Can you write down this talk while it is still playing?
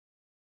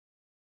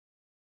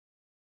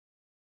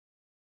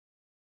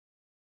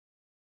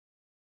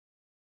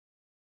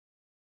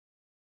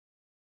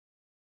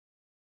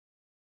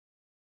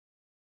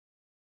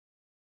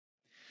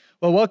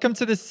Well, welcome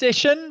to this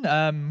session.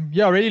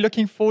 Really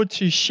looking forward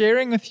to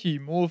sharing with you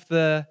more of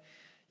the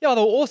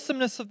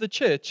awesomeness of the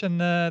church and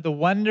the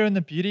wonder and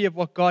the beauty of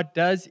what God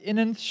does in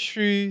and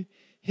through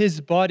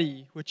His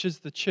body, which is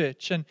the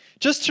church. And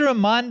just to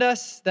remind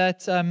us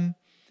that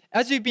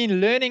as we've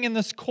been learning in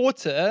this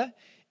quarter,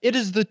 it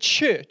is the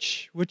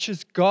church, which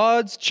is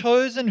God's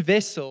chosen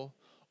vessel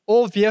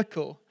or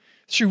vehicle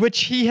through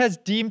which He has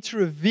deemed to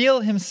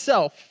reveal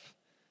Himself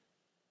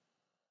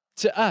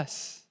to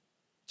us.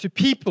 To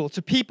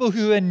people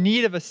who are in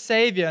need of a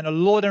Savior and a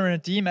Lord and a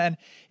Redeemer. And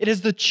it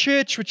is the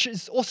church which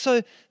is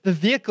also the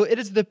vehicle. It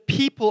is the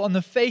people on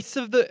the face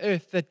of the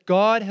earth that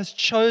God has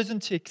chosen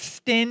to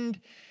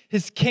extend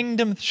His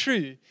kingdom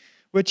through,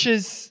 which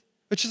is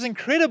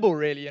incredible,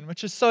 really, and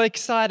which is so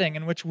exciting,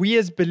 and which we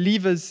as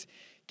believers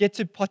get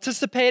to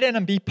participate in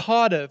and be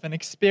part of and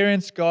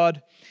experience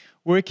God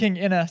working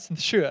in us and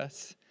through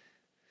us.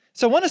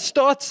 So I want to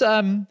start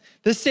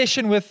this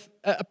session with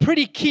a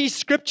pretty key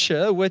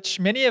scripture, which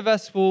many of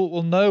us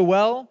will know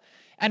well,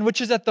 and which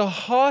is at the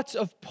heart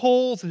of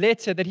Paul's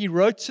letter that he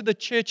wrote to the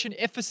church in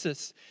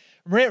Ephesus.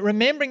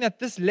 Remembering that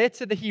this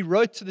letter that he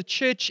wrote to the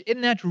church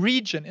in that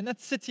region, in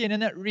that city and in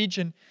that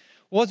region,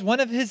 was one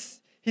of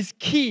his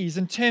keys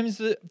in terms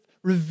of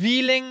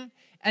revealing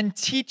and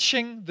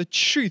teaching the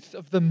truth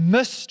of the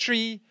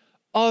mystery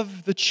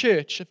of the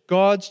church, of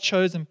God's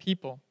chosen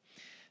people.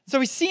 So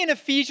we see in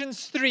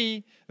Ephesians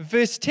 3,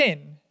 verse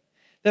 10,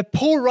 that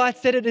Paul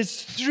writes that it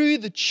is through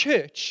the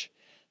church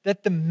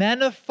that the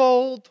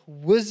manifold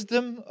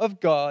wisdom of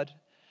God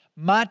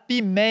might be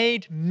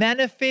made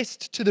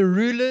manifest to the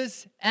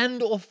rulers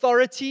and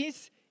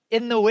authorities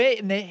in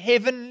the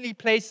heavenly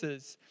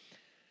places.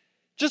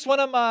 Just one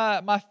of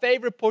my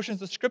favorite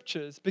portions of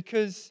scriptures,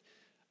 because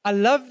I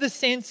love the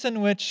sense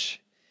in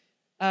which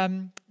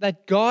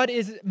that God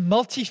is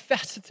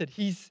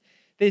multifaceted.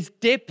 There's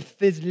depth,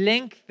 there's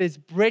length, there's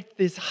breadth,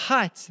 there's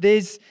height,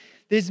 there's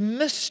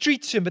mystery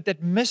to Him, but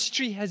that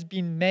mystery has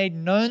been made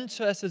known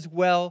to us as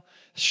well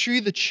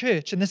through the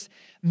church. And this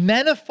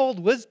manifold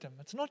wisdom,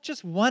 it's not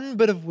just one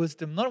bit of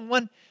wisdom,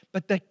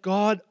 but that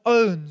God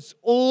owns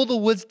all the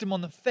wisdom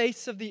on the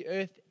face of the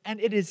earth, and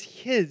it is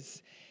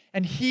His.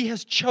 And He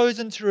has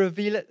chosen to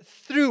reveal it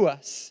through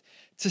us,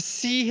 to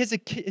see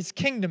His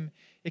kingdom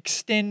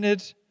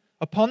extended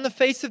upon the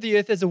face of the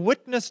earth as a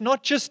witness,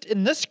 not just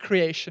in this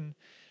creation,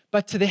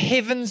 but to the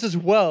heavens as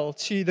well,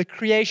 to the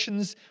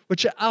creations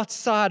which are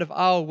outside of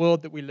our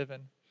world that we live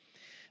in.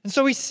 And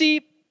so we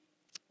see,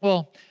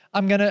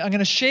 I'm going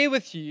to share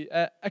with you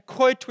a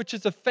quote which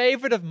is a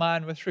favorite of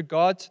mine with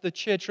regard to the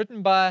church,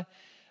 written by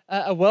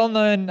a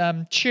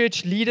well-known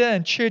church leader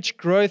and church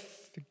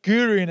growth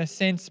guru, in a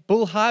sense,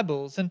 Bill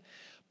Hybels. And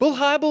Bill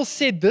Hybels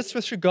said this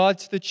with regard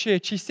to the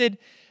church. He said,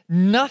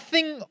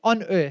 nothing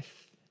on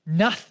earth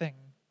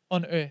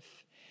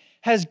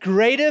has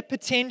greater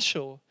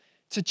potential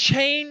to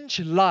change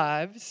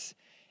lives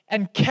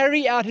and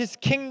carry out His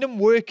kingdom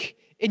work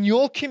in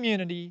your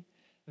community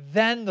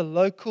than the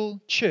local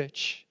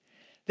church.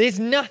 There's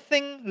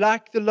nothing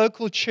like the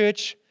local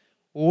church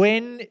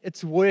when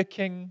it's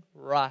working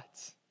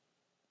right.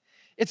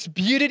 Its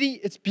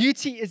beauty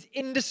is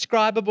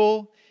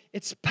indescribable.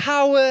 Its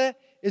power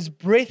is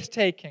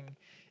breathtaking.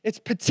 Its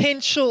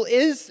potential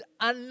is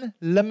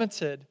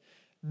unlimited.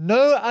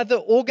 No other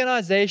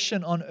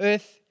organization on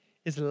earth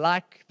is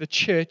like the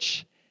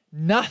church.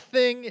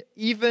 Nothing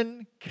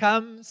even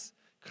comes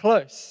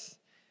close.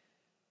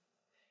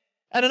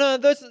 And I know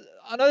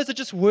those are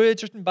just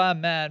words written by a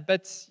man,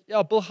 but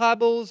Bill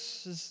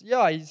Hybels,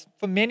 he's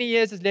for many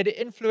years has led an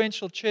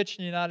influential church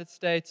in the United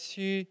States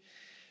who,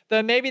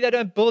 though maybe they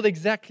don't build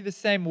exactly the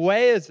same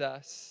way as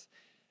us,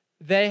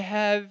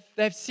 they've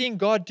seen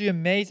God do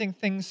amazing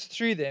things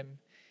through them.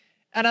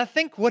 And I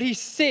think what he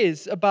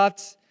says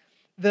about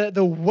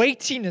the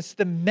weightiness,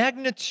 the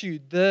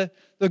magnitude, the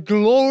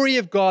glory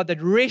of God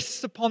that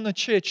rests upon the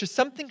church is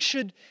something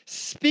should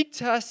speak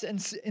to us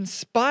and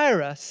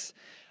inspire us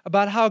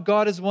about how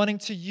God is wanting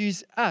to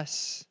use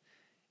us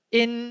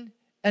in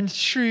and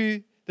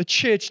through the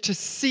church to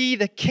see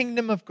the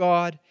kingdom of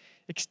God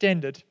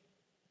extended.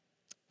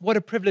 What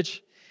a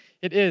privilege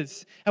it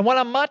is. And while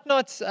I might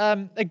not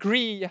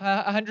agree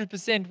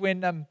 100%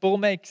 when Bill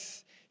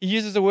he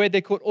uses a word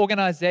they call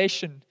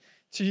organization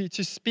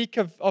to speak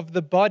of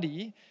the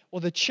body or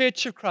the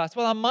church of Christ.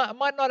 Well, I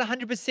might not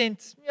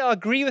 100%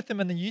 agree with him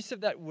in the use of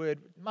that word.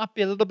 It might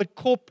be a little bit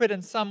corporate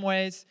in some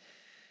ways.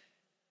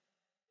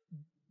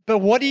 But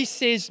what he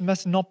says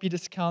must not be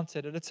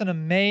discounted. It's an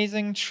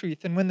amazing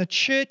truth. And when the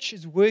church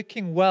is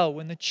working well,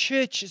 when the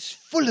church is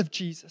full of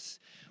Jesus,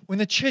 when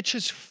the church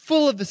is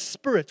full of the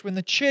Spirit, when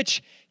the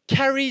church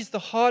carries the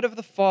heart of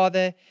the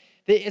Father,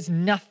 there is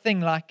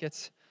nothing like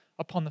it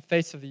upon the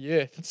face of the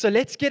earth. And so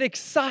let's get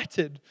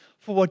excited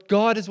for what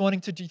God is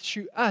wanting to do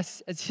through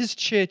us as His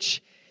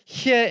church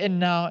here and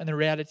now in the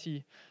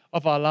reality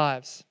of our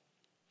lives.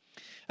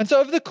 And so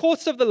over the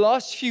course of the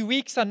last few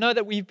weeks, I know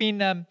that we've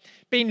been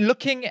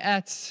looking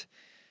at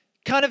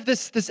kind of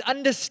this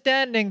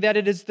understanding that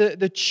it is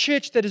the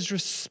church that is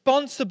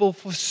responsible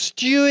for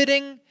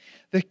stewarding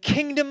the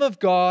kingdom of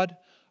God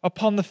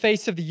upon the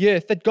face of the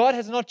earth. That God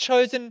has not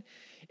chosen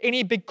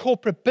any big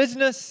corporate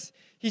business.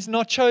 He's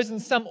not chosen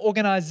some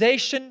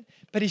organization,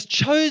 but He's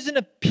chosen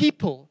a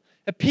people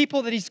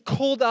that He's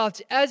called out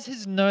as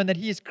His known, that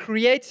He has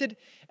created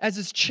as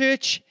His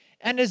church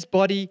and His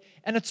body.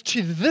 And it's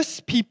to this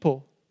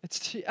people, it's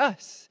to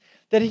us,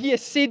 that He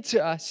has said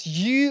to us,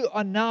 you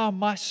are now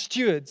my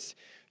stewards.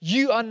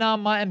 You are now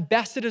my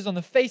ambassadors on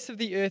the face of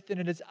the earth, and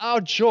it is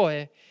our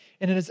joy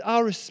and it is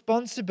our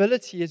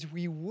responsibility as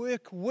we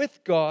work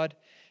with God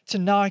to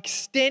now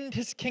extend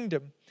His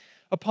kingdom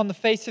upon the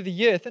face of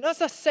the earth. And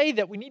as I say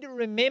that, we need to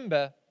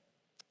remember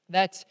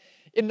that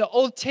in the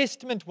Old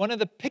Testament, one of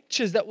the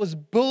pictures that was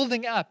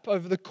building up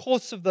over the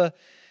course of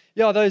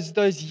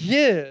those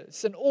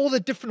years and all the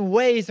different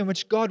ways in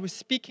which God was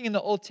speaking in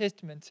the Old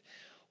Testament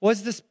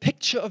was this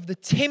picture of the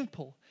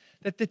temple.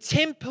 That the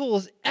temple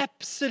was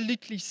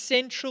absolutely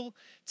central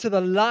to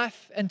the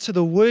life and to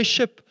the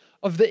worship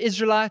of the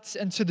Israelites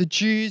and to the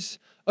Jews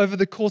over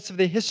the course of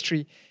their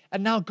history.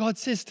 And now God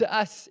says to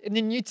us in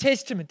the New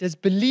Testament as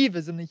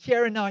believers in the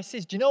here and now, He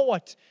says, do you know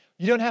what?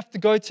 You don't have to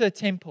go to a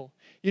temple.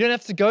 You don't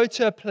have to go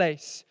to a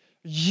place.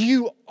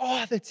 You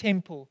are the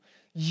temple.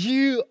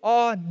 You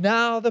are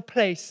now the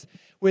place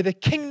where the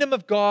kingdom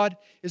of God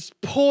is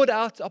poured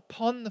out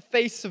upon the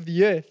face of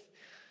the earth.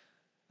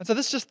 And so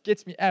this just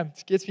gets me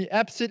amped, gets me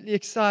absolutely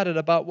excited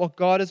about what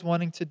God is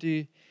wanting to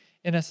do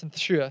in us and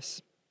through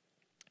us.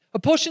 A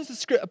portion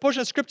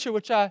of scripture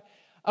which I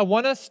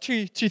want us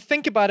to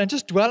think about and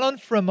just dwell on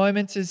for a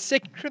moment is 2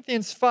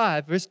 Corinthians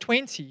 5, verse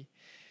 20,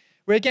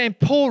 where again,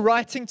 Paul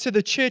writing to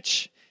the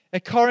church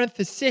at Corinth,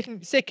 his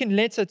second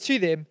letter to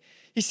them,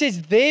 he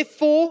says,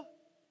 therefore,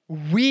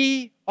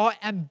 we are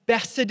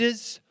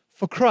ambassadors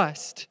for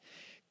Christ.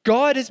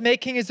 God is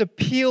making His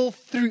appeal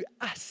through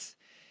us.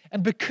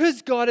 And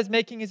because God is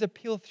making His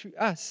appeal through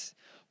us,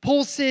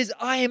 Paul says,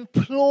 I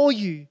implore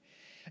you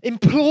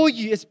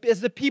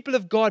as the people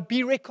of God,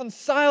 be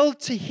reconciled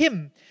to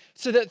Him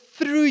so that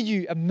through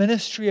you a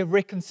ministry of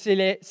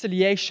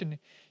reconciliation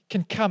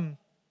can come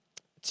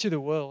to the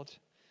world.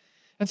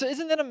 And so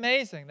isn't that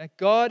amazing that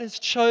God has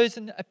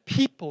chosen a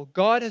people,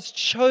 God has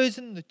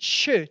chosen the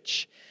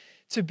church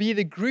to be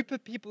the group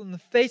of people on the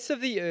face of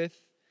the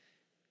earth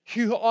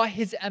who are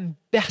His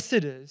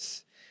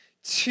ambassadors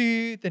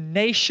to the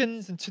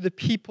nations and to the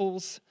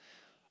peoples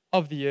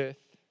of the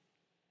earth.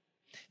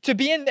 To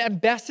be an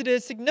ambassador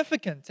is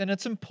significant and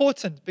it's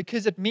important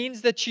because it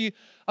means that you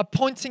are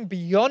pointing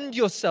beyond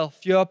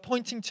yourself. You are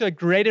pointing to a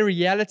greater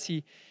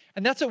reality.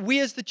 And that's what we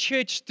as the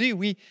church do.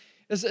 We,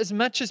 as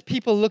much as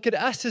people look at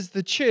us as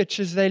the church,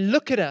 as they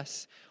look at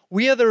us,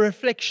 we are the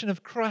reflection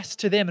of Christ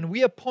to them. And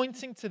we are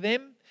pointing to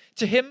them,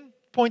 to Him,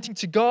 pointing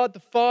to God, the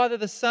Father,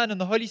 the Son,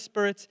 and the Holy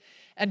Spirit.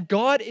 And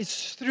God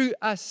is through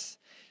us.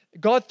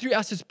 God through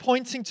us is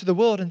pointing to the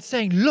world and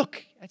saying,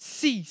 look,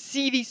 see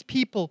these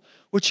people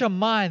which are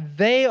mine.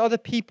 They are the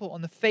people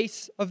on the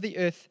face of the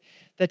earth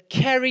that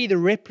carry the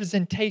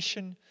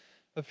representation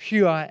of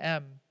who I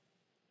am.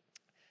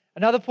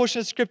 Another portion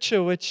of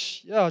scripture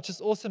which,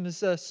 just awesome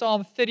is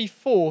Psalm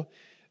 34,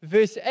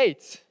 verse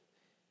 8.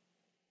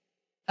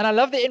 And I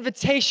love the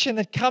invitation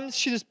that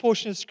comes through this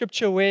portion of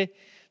scripture where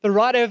the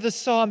writer of the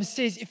psalm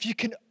says, if you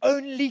can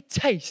only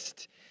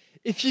taste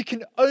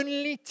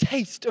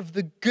of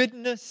the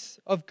goodness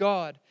of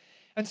God.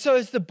 And so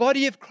as the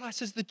body of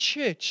Christ, as the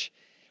church,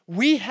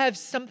 we have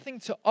something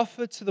to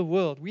offer to the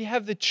world. We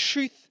have the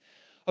truth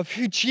of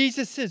who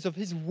Jesus is, of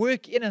His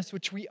work in us,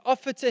 which we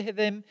offer to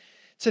them.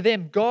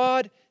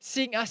 God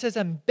seeing us as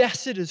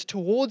ambassadors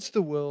towards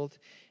the world.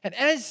 And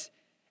as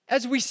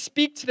we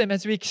speak to them,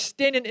 as we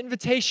extend an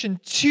invitation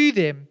to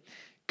them,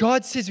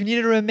 God says we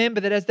need to remember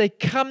that as they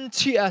come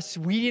to us,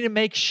 we need to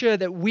make sure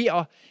that we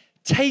are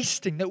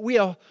tasting, that we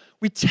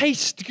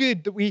taste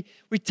good, that we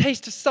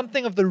taste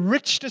something of the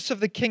richness of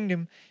the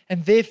kingdom,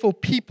 and therefore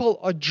people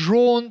are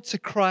drawn to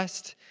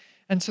Christ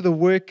and to the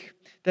work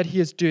that He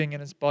is doing in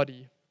His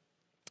body.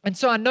 And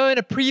so I know in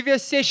a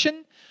previous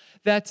session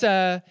that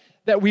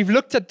we've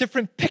looked at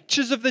different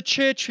pictures of the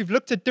church, we've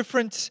looked at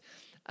different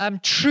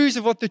truths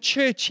of what the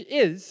church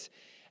is,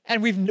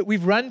 and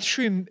we've run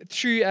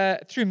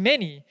through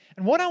many.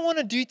 And what I want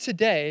to do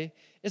today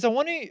is I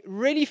want to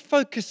really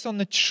focus on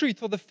the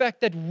truth or the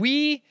fact that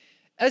we,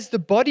 as the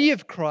body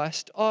of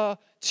Christ, are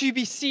to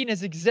be seen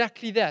as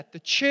exactly that, the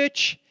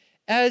church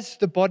as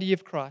the body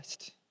of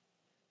Christ.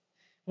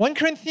 1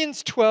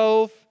 Corinthians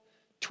 12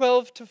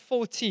 to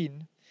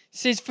 14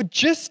 says, for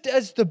just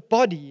as the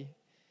body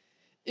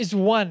is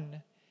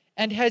one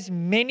and has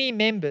many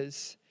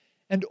members,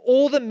 and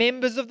all the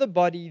members of the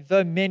body,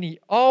 though many,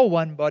 are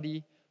one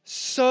body,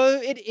 so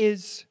it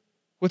is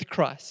with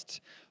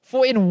Christ.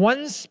 For in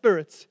one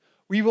Spirit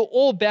we were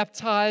all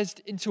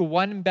baptized into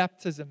one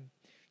baptism,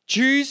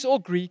 Jews or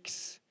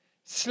Greeks,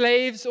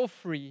 slaves or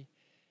free,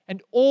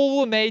 and all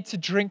were made to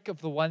drink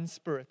of the one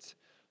Spirit.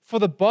 For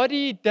the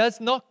body does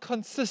not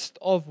consist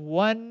of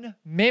one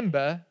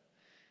member,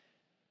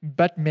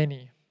 but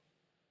many.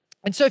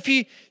 And so if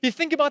you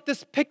think about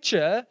this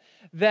picture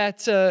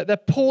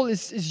that Paul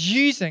is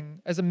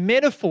using as a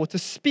metaphor to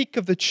speak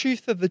of the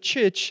truth of the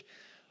church,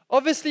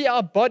 Obviously,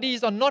 our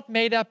bodies are not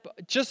made up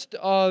just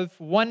of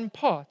one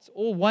part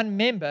or one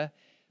member,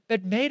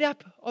 but made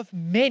up of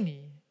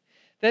many.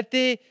 That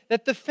the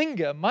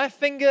finger, my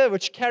finger,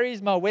 which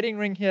carries my wedding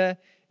ring here,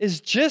 is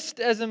just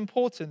as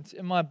important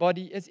in my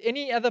body as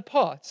any other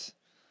part.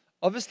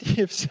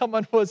 Obviously, if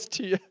someone was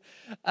to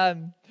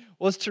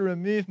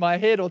remove my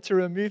head or to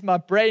remove my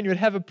brain, you'd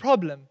have a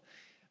problem.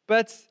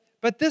 But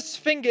this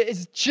finger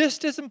is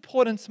just as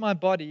important to my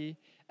body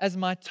as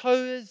my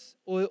toes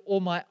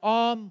or my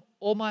arm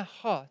or my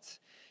heart.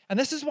 And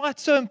this is why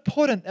it's so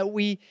important that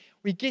we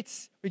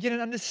get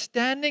an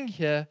understanding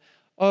here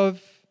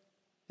of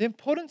the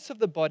importance of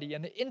the body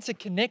and the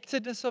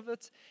interconnectedness of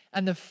it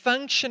and the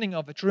functioning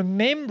of it,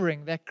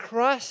 remembering that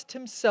Christ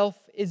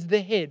himself is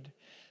the head,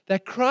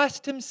 that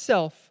Christ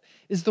himself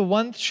is the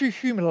one through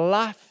whom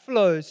life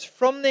flows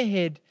from the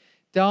head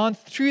down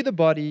through the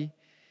body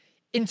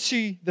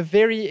into the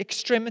very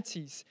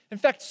extremities. In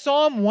fact,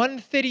 Psalm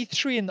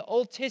 133 in the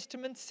Old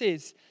Testament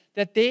says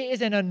that there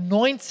is an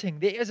anointing,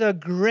 there is a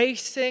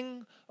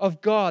gracing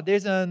of God,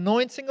 there's an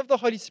anointing of the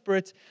Holy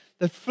Spirit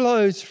that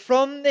flows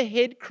from the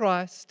head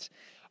Christ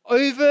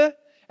over,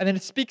 and then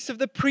it speaks of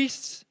the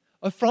priests,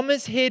 from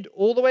his head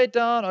all the way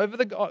down over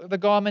the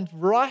garment,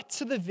 right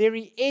to the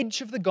very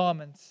edge of the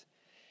garment.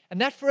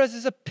 And that for us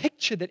is a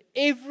picture that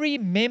every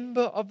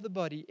member of the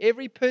body,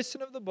 every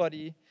person of the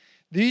body,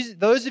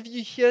 those of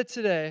you here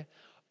today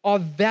are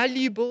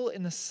valuable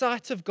in the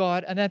sight of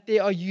God, and that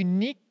there are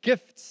unique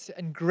gifts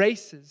and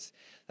graces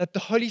that the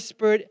Holy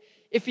Spirit,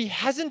 if he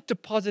hasn't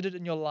deposited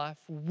in your life,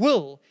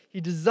 he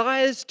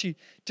desires to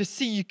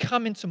see you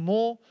come into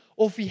more.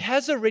 Or if he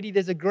has already,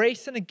 there's a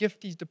grace and a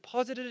gift he's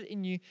deposited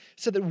in you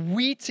so that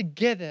we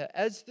together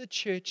as the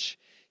church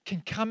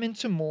can come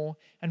into more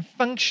and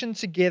function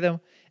together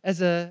as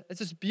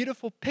this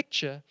beautiful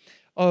picture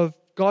of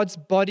God's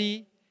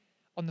body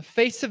on the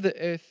face of the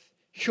earth,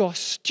 who are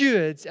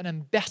stewards and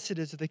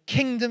ambassadors of the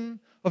kingdom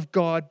of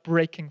God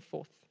breaking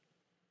forth.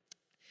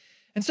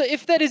 And so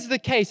if that is the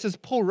case, as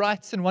Paul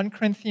writes in 1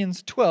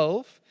 Corinthians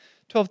 12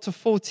 to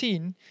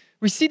 14,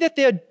 we see that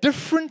there are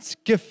different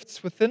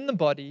gifts within the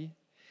body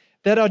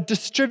that are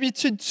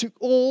distributed to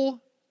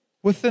all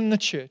within the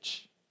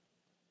church.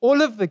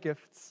 All of the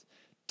gifts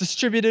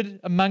distributed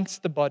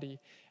amongst the body.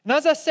 And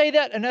as I say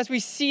that, and as we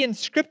see in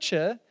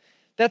Scripture,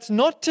 that's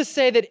not to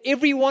say that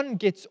everyone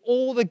gets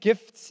all the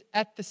gifts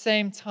at the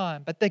same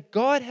time, but that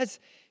God has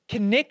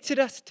connected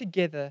us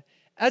together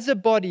as a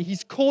body.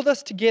 He's called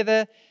us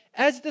together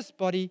as this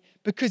body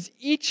because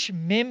each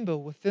member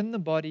within the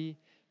body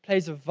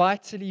plays a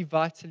vitally,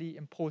 vitally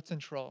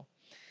important role.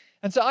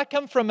 And so I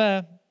come from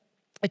a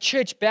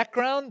church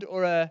background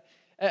or a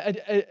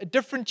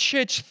different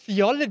church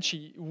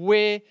theology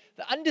where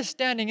the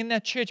understanding in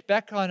that church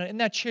background and in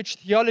that church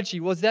theology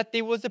was that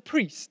there was a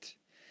priest.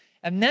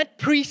 And that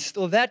priest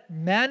or that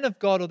man of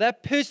God or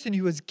that person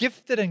who was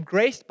gifted and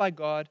graced by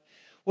God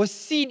was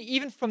seen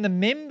even from the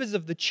members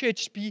of the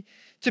church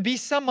to be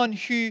someone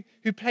who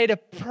played a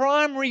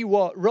primary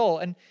role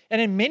and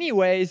in many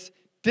ways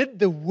did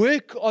the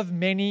work of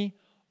many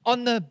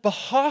on the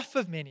behalf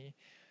of many.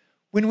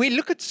 When we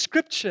look at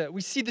Scripture,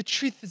 we see the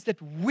truth is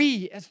that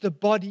we as the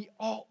body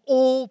are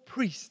all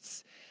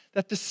priests,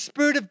 that the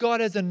Spirit of God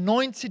has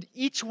anointed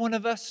each one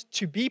of us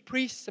to be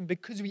priests, and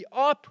because we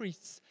are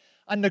priests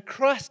under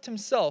Christ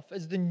himself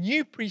as the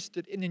new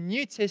priesthood in the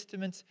New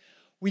Testament,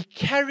 we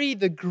carry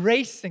the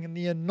gracing and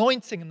the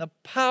anointing and the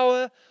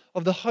power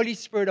of the Holy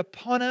Spirit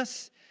upon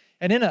us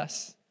and in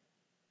us.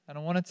 And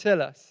I want to tell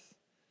us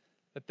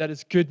that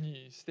is good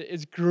news. There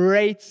is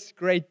great,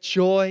 great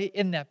joy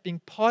in that, being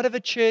part of a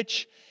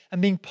church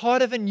and being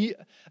part of a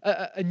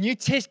New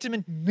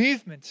Testament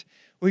movement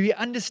where we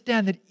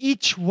understand that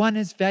each one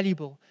is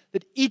valuable,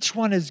 that each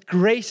one is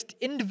graced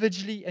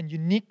individually and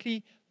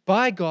uniquely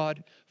by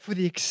God for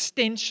the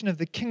extension of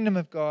the kingdom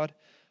of God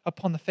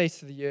upon the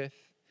face of the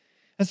earth.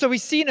 And so we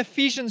see in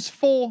Ephesians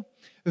 4,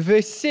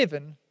 verse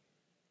 7,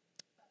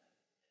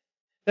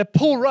 that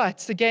Paul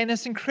writes, again,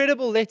 this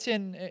incredible letter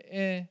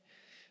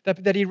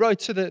that he wrote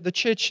to the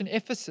church in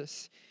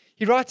Ephesus.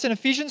 He writes in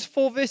Ephesians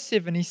 4, verse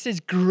 7, he says,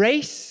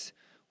 grace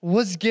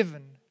was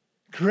given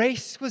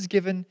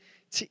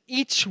to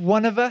each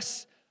one of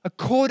us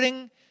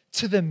according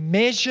to the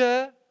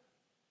measure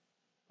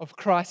of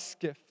Christ's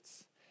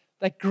gifts.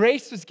 That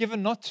grace was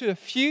given not to a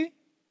few,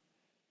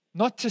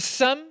 not to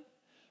some,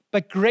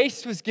 but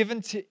grace was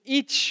given to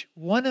each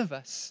one of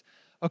us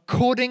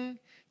according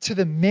to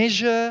the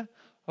measure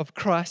of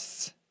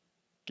Christ's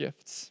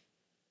gifts.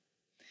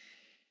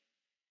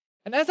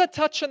 And as I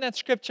touch on that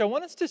scripture, I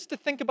want us just to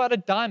think about a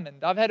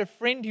diamond. I've had a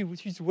friend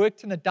who's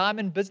worked in the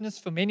diamond business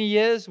for many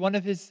years. One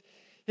of his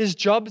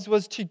jobs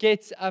was to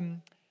get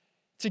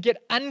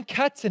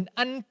uncut and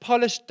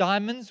unpolished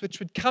diamonds, which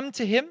would come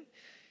to him.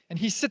 And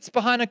he sits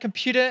behind a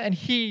computer and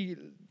he,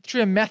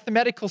 through a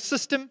mathematical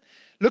system,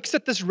 looks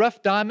at this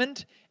rough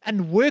diamond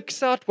and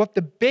works out what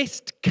the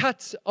best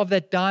cut of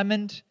that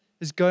diamond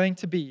is going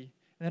to be.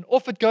 And then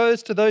off it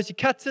goes to those who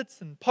cut it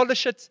and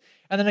polish it,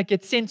 and then it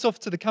gets sent off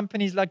to the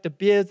companies like De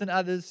Beers and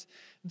others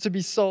to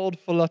be sold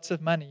for lots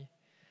of money.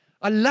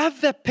 I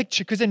love that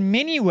picture because in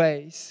many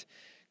ways,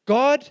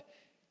 God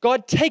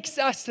takes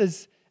us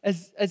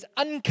as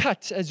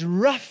uncut, as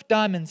rough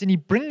diamonds, and He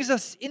brings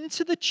us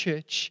into the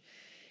church,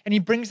 and He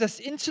brings us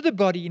into the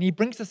body, and He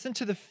brings us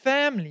into the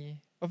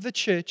family of the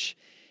church,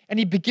 and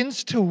He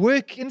begins to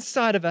work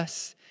inside of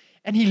us,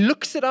 and He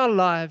looks at our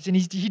lives, and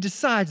He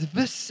decides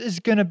this is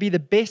going to be the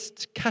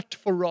best cut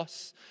for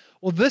Ross,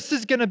 or this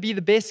is going to be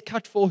the best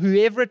cut for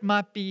whoever it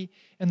might be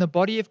in the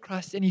body of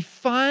Christ, and He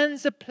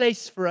finds a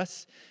place for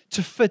us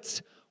to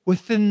fit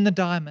within the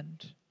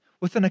diamond,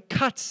 within a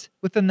cut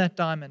within that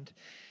diamond.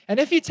 And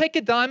if you take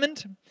a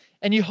diamond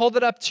and you hold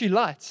it up to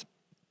light,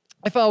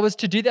 if I was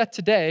to do that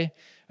today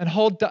and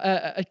hold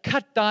a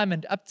cut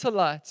diamond up to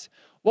light,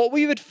 what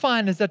we would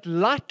find is that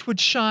light would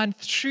shine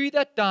through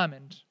that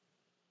diamond.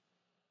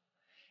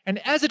 And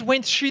as it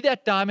went through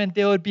that diamond,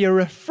 there would be a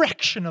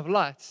refraction of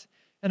light,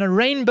 and a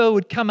rainbow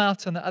would come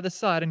out on the other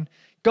side. And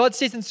God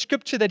says in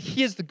Scripture that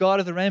He is the God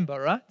of the rainbow,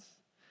 right?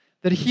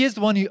 That He is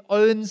the one who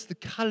owns the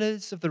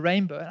colors of the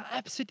rainbow. And I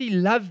absolutely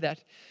love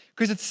that,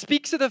 because it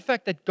speaks of the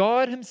fact that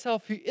God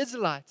Himself, who is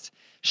light,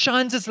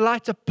 shines His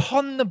light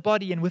upon the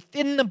body and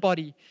within the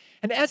body.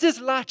 And as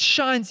His light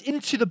shines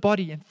into the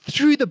body and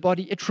through the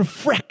body, it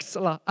refracts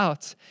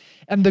out.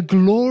 And the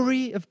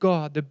glory of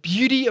God, the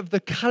beauty of the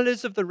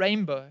colors of the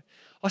rainbow,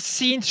 are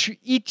seen through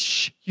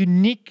each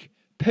unique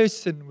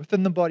person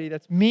within the body.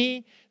 That's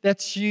me,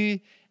 that's you,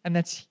 and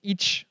that's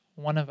each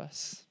one of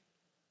us.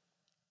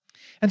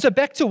 And so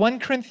back to 1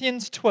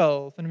 Corinthians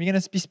 12, and we're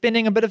going to be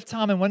spending a bit of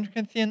time in 1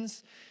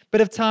 Corinthians, a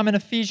bit of time in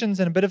Ephesians,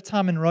 and a bit of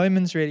time in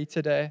Romans really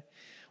today.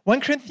 1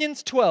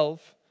 Corinthians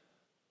 12,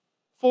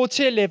 4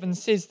 to 11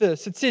 says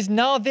this. It says,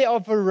 now there are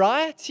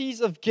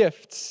varieties of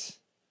gifts,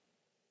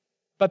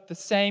 but the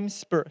same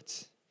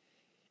Spirit.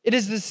 It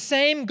is the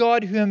same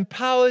God who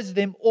empowers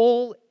them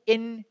all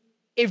in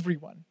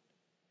everyone.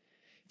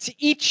 To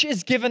each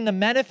is given the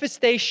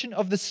manifestation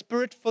of the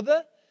Spirit for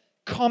the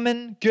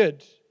common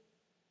good.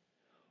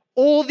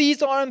 All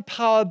these are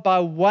empowered by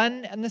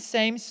one and the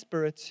same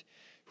Spirit,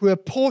 who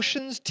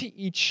apportions to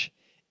each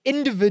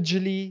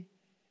individually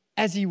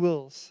as He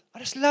wills. I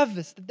just love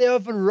this, that there are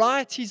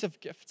varieties of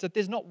gifts, that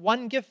there's not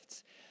one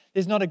gift,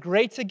 there's not a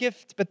greater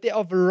gift, but there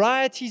are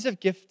varieties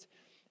of gifts,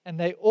 and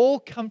they all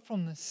come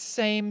from the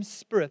same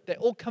Spirit. They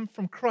all come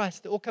from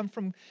Christ. They all come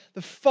from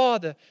the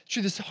Father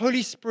through this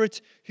Holy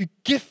Spirit who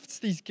gifts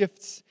these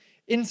gifts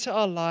into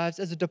our lives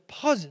as a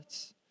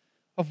deposit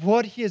of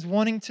what He is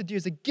wanting to do,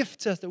 as a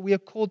gift to us that we are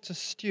called to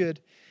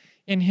steward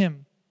in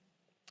Him.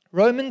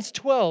 Romans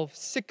 12,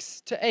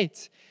 6 to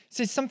 8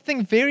 says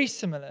something very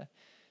similar.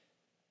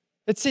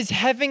 It says,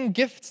 having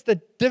gifts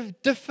that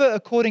differ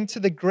according to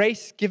the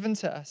grace given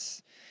to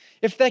us.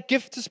 If that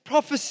gift is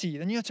prophecy,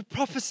 then you are to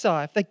prophesy.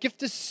 If that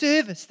gift is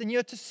service, then you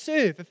are to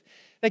serve. If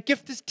that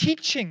gift is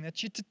teaching,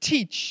 that you're to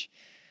teach.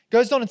 It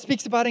goes on and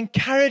speaks about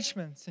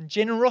encouragement and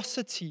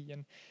generosity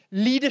and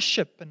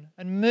leadership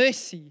and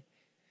mercy.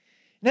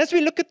 And as we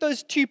look at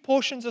those two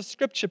portions of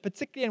Scripture,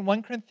 particularly in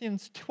 1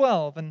 Corinthians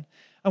 12 and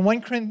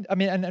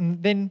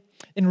then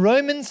in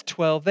Romans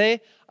 12,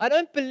 they, I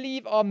don't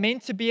believe, are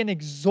meant to be an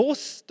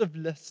exhaustive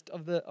list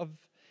of the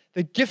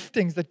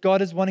giftings that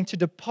God is wanting to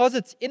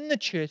deposit in the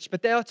church,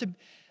 but they're a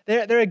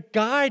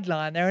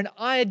guideline, they're an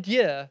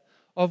idea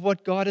of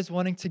what God is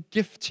wanting to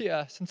give to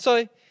us. And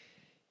so,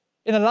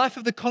 in the life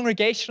of the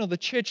congregation or the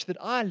church that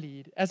I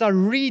lead, as I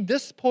read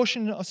this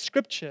portion of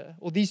Scripture,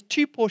 or these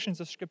two portions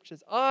of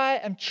Scriptures, I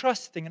am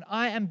trusting and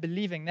I am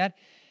believing that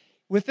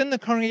within the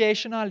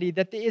congregation I lead,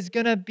 that there is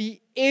going to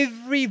be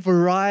every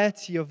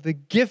variety of the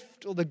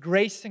gift or the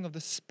gracing of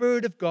the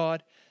Spirit of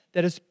God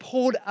that is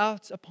poured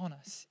out upon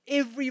us.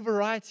 Every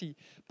variety,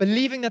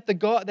 believing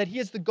that He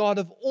is the God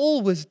of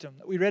all wisdom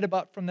that we read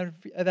about from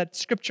that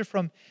scripture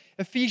from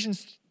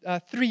Ephesians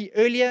 3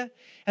 earlier,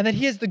 and that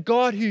He is the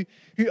God who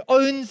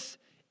owns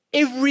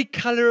every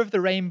color of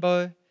the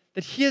rainbow,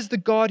 that He is the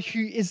God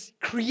who is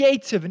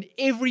creative in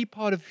every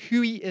part of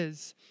who He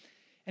is,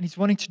 and He's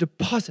wanting to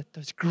deposit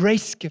those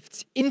grace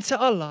gifts into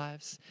our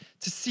lives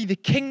to see the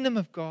kingdom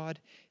of God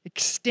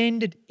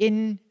extended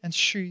in and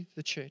through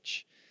the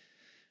church.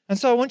 And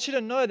so I want you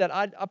to know that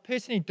I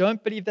personally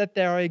don't believe that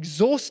there are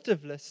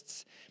exhaustive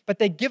lists, but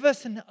they give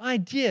us an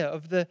idea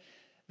of the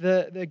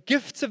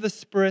gifts of the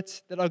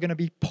Spirit that are going to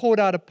be poured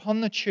out upon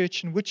the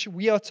church, in which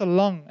we are to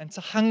long and to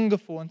hunger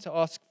for and to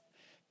ask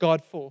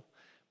God for.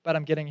 But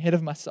I'm getting ahead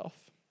of myself.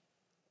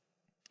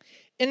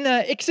 In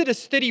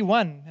Exodus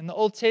 31 in the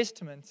Old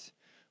Testament,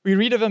 we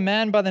read of a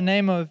man by the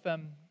name of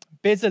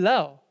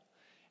Bezalel.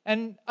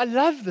 And I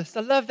love this. I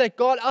love that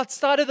God,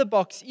 outside of the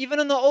box, even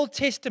in the Old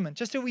Testament,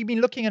 just as we've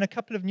been looking at a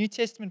couple of New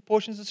Testament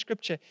portions of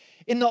Scripture,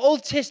 in the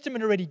Old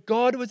Testament already,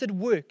 God was at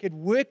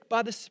work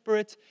by the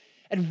Spirit,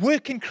 at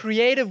work in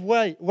creative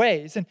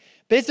ways. And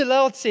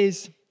Bezalel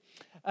says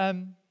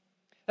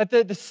that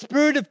the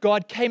Spirit of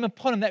God came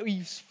upon him, that he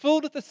was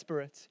filled with the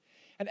Spirit.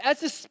 And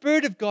as the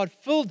Spirit of God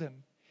filled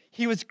him,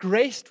 he was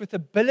graced with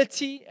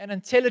ability and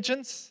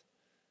intelligence.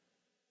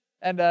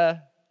 And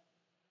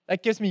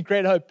That gives me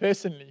great hope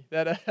personally,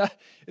 that if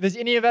there's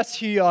any of us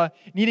who are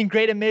needing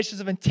greater measures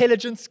of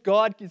intelligence,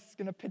 God is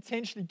going to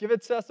potentially give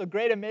it to us, or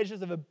greater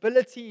measures of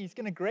ability, He's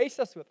going to grace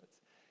us with it.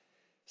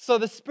 So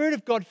the Spirit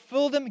of God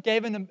filled him,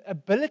 gave him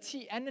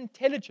ability and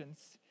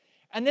intelligence,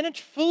 and then it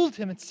filled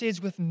him, it says,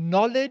 with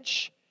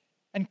knowledge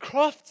and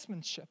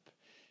craftsmanship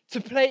to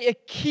play a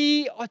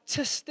key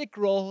artistic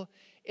role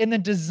in the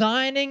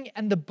designing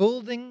and the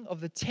building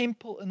of the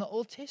temple in the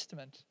Old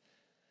Testament.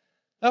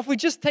 Now, if we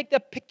just take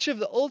that picture of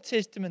the Old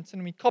Testament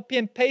and we copy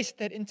and paste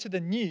that into the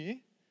New,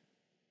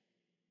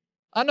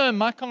 I know in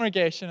my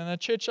congregation and the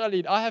church I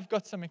lead, I have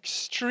got some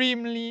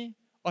extremely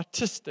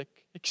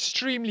artistic,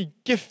 extremely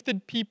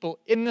gifted people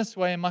in this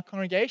way in my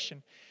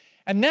congregation.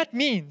 And that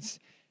means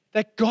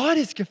that God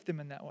has gifted them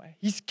in that way.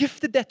 He's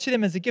gifted that to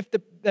them as a gift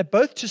that they're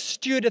both to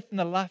steward it in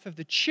the life of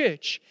the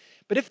church.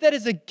 But if that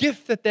is a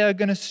gift that they are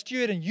going to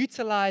steward and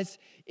utilize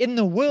in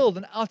the world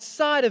and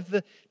outside of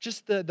the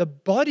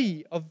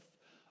body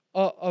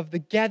of the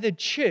gathered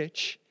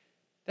church,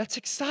 that's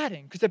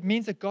exciting because it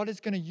means that God is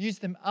going to use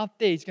them out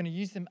there. He's going to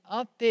use them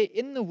out there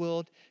in the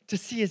world to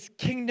see His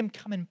kingdom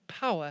come in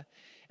power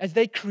as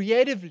they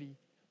creatively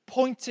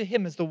point to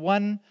Him as the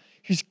one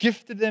who's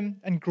gifted them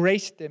and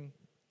graced them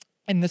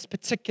in this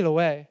particular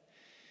way.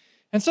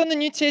 And so in the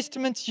New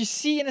Testament, you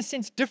see, in a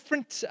sense,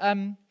 different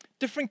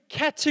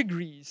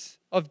categories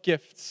of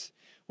gifts,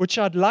 which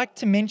I'd like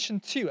to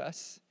mention to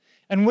us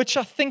and which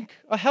I think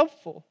are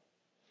helpful.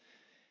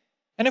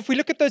 And if we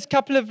look at those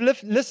couple of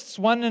lists,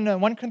 one in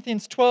 1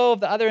 Corinthians 12,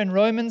 the other in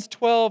Romans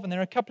 12, and there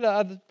are a couple of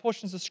other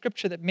portions of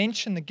Scripture that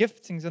mention the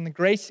giftings and the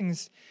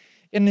gracings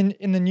in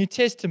the New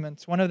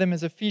Testament. One of them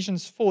is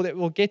Ephesians 4 that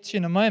we'll get to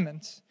in a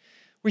moment.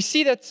 We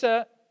see that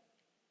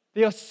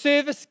there are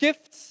service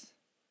gifts,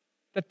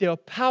 that there are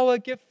power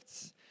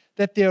gifts,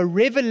 that there are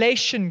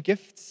revelation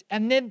gifts,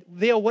 and then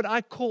there are what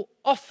I call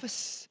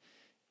office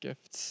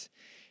gifts.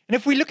 And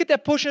if we look at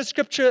that portion of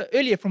Scripture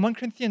earlier from 1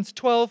 Corinthians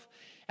 12,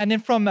 and then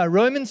from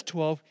Romans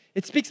 12,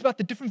 it speaks about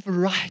the different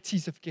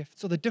varieties of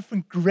gifts or the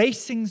different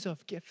gracings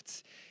of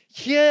gifts.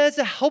 Here's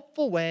a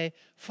helpful way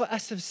for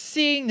us of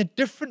seeing the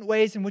different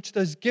ways in which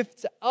those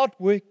gifts are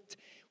outworked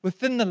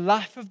within the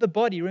life of the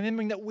body,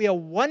 remembering that we are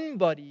one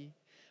body,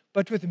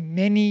 but with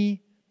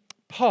many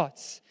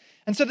parts.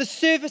 And so the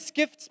service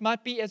gifts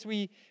might be, as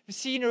we've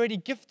seen already,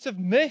 gifts of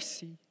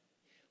mercy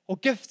or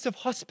gifts of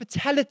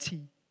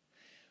hospitality,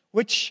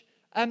 which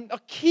are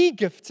key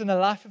gifts in the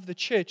life of the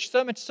church,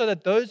 so much so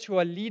that those who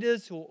are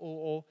leaders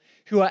or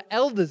who are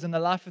elders in the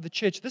life of the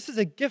church, this is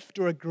a gift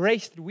or a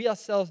grace that we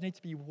ourselves need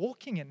to be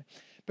walking in,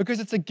 because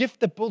it's a gift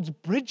that builds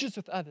bridges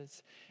with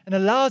others and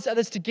allows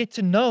others to get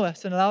to know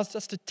us and allows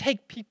us to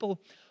take people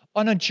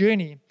on a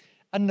journey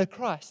under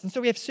Christ. And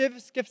so we have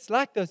service gifts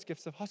like those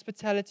gifts of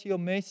hospitality or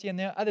mercy, and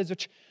there are others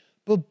which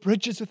build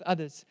bridges with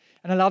others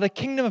and allow the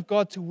kingdom of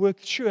God to work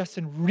through us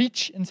and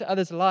reach into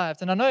others'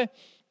 lives. And I know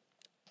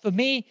for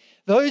me,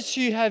 those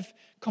who have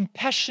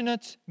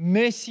compassionate,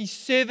 mercy,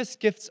 service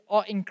gifts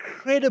are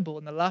incredible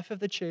in the life of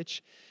the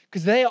church,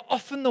 because they are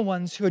often the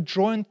ones who are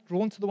drawn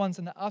to the ones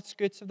on the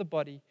outskirts of the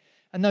body,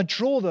 and they'll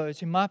draw those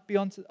who might be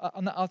on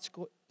the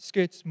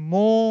outskirts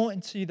more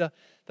into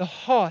the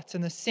heart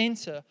and the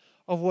center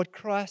of what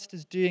Christ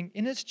is doing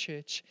in His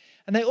church.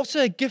 And they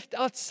also a gift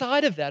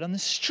outside of that, on the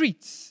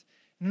streets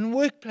and in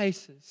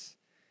workplaces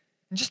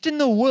and just in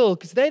the world,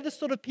 because they're the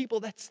sort of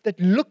people that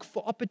look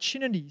for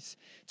opportunities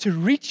to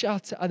reach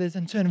out to others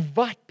and to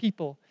invite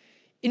people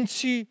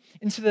into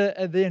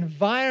the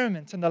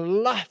environment and the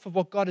life of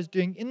what God is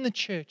doing in the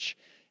church,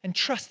 and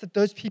trust that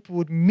those people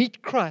would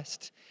meet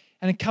Christ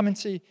and come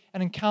into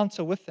an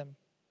encounter with Him.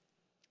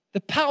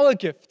 The power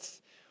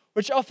gifts,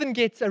 which often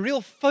gets a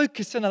real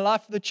focus in the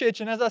life of the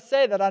church. And as I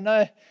say that, I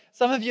know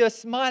some of you are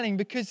smiling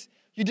because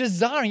you're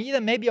desiring,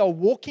 either maybe are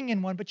walking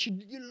in one, but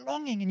you're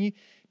longing and you're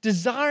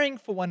desiring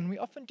for one. We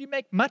often do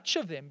make much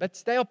of them,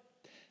 but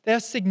they are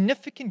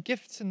significant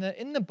gifts in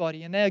the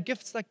body, and they are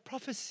gifts like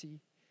prophecy,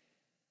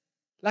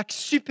 like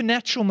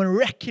supernatural,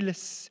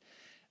 miraculous,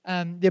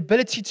 the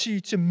ability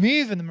to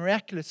move in the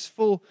miraculous,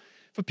 for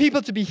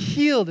people to be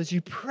healed as you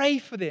pray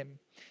for them.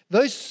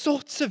 Those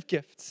sorts of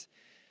gifts.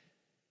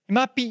 It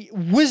might be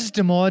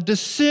wisdom or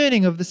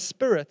discerning of the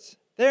Spirit.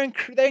 They're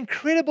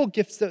incredible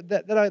gifts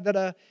that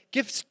are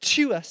gifts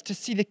to us to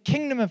see the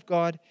kingdom of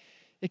God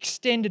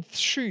extended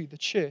through the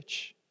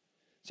church.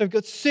 So we've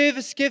got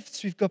service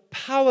gifts, we've got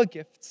power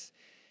gifts,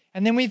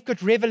 and then we've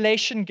got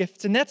revelation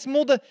gifts. And that's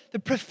more the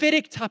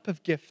prophetic type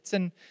of gifts.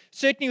 And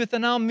certainly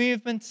within our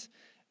movement,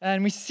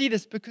 and we see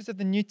this because of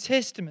the New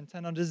Testament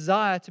and our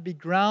desire to be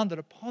grounded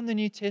upon the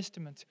New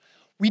Testament,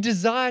 we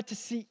desire to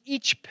see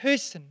each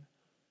person,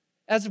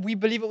 as we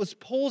believe it was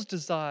Paul's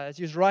desire as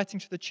he was writing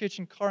to the church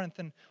in Corinth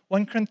in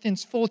 1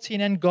 Corinthians 14,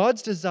 and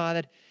God's desire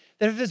that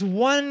if there's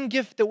one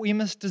gift that we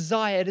must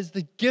desire, it is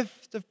the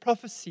gift of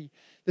prophecy,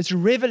 this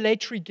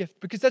revelatory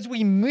gift. Because as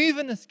we move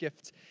in this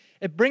gift,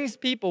 it brings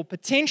people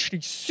potentially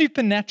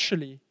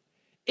supernaturally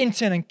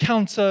into an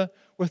encounter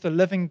with the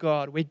living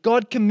God, where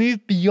God can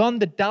move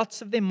beyond the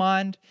doubts of their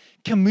mind,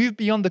 can move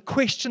beyond the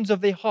questions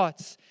of their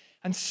hearts,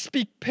 and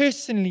speak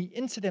personally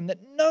into them that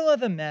no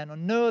other man or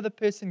no other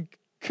person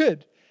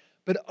could,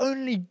 but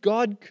only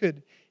God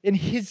could in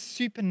His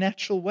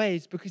supernatural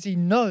ways, because He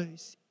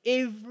knows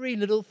every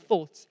little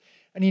thought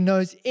and He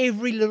knows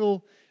every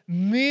little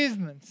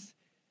movement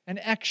and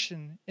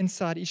action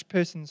inside each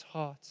person's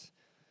heart.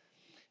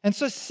 And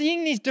so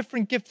seeing these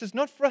different gifts is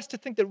not for us to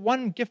think that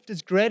one gift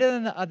is greater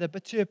than the other,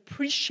 but to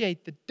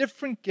appreciate the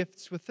different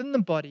gifts within the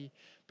body,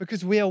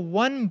 because we are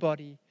one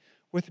body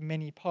with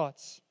many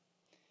parts.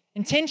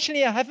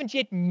 Intentionally, I haven't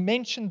yet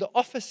mentioned the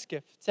office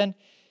gifts. And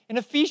in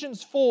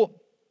Ephesians 4,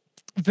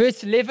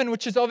 verse 11,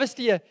 which is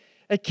obviously a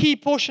key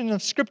portion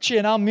of Scripture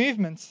in our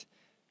movement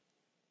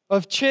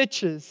of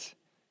churches,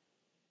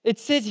 it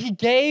says He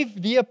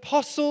gave the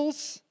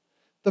apostles,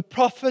 the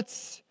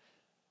prophets,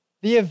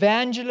 the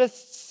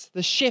evangelists,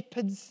 the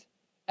shepherds,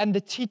 and the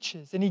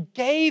teachers. And He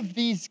gave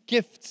these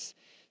gifts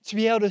to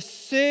be able to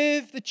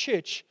serve the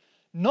church,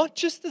 not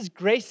just as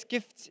grace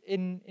gifts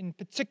in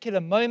particular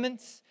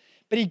moments,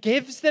 but He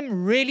gives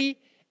them really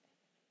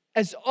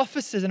as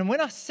offices. And when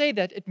I say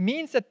that, it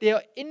means that there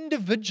are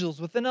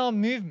individuals within our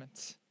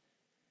movement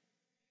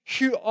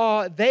who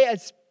they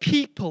as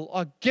people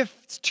are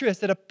gifts to us,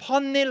 that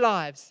upon their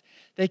lives,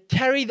 they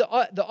carry the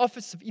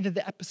office of either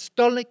the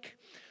apostolic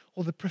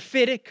or the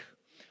prophetic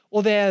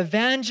or the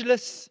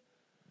evangelists.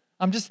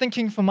 I'm just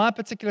thinking for my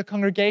particular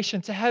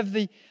congregation, to have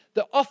the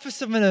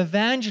office of an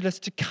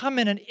evangelist to come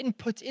in and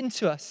input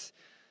into us.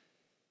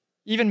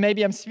 Even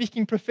maybe I'm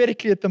speaking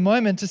prophetically at the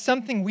moment, to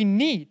something we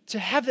need, to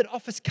have that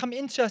office come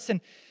into us and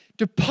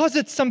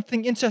deposit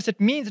something into us. It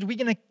means that we're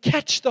going to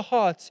catch the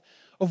heart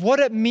of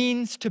what it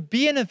means to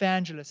be an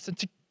evangelist and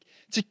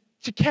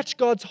to catch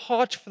God's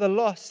heart for the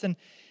lost. And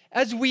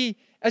as we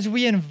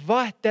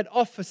invite that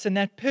office and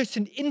that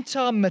person into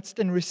our midst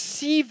and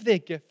receive their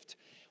gift,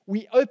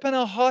 we open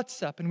our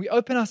hearts up and we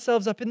open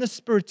ourselves up in the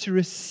Spirit to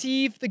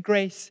receive the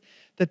grace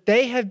that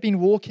they have been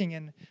walking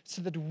in,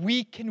 so that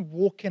we can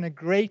walk in a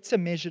greater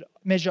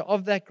measure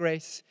of that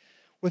grace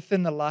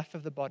within the life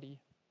of the body.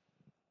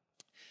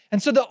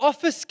 And so the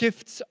office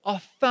gifts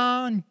are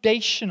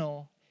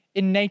foundational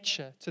in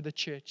nature to the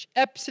church,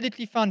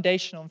 absolutely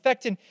foundational. In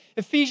fact, in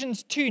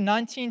Ephesians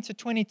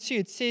 2:19-22,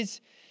 it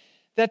says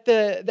that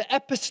the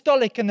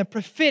apostolic and the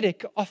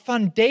prophetic are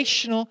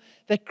foundational,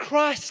 that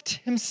Christ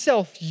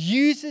Himself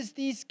uses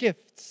these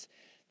gifts,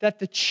 that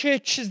the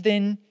church is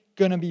then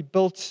going to be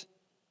built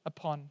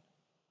upon.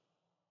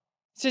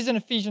 It says in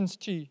Ephesians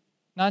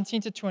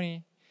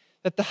 2:19-20,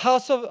 that the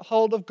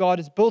household of God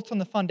is built on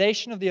the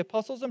foundation of the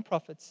apostles and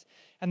prophets,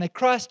 and that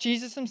Christ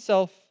Jesus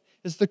Himself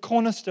is the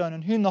cornerstone,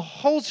 in whom the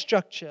whole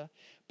structure,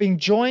 being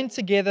joined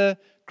together,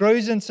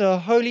 grows into a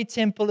holy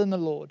temple in the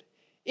Lord.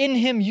 In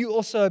Him you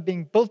also are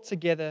being built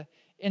together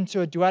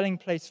into a dwelling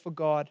place for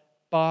God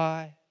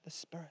by the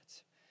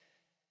Spirit.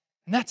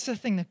 And that's the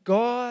thing, that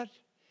God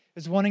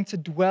is wanting to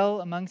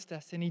dwell amongst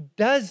us, and He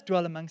does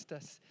dwell amongst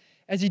us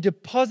as He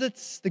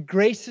deposits the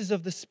graces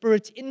of the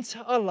Spirit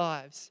into our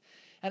lives,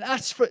 and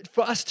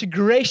for us to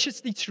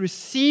graciously to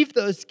receive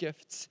those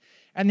gifts,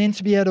 and then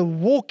to be able to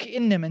walk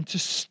in them and to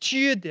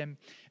steward them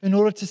in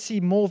order to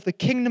see more of the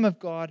kingdom of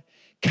God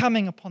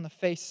coming upon the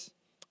face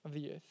of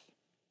the earth.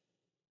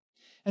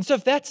 And so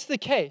if that's the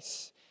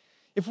case,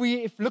 if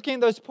looking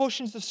at those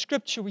portions of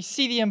Scripture, we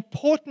see the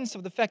importance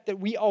of the fact that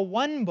we are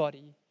one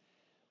body,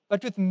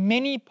 but with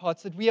many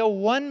parts, that we are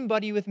one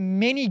body with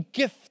many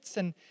gifts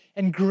and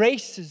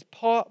graces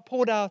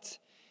poured out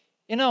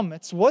in our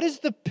midst. What is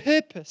the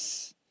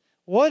purpose?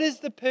 What is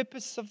the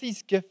purpose of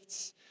these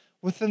gifts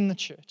within the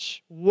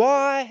church?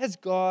 Why has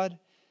God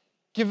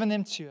given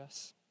them to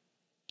us?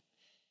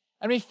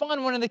 And we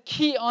find one of the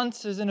key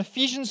answers in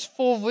Ephesians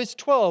 4 verse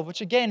 12,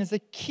 which again is a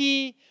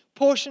key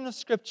portion of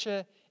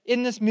Scripture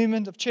in this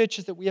movement of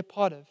churches that we are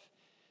part of.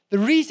 The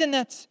reason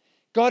that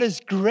God has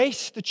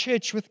graced the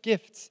church with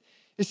gifts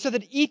is so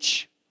that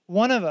each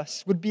one of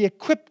us would be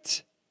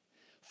equipped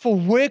for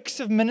works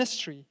of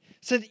ministry,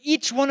 so that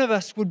each one of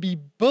us would be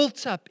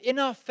built up in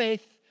our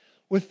faith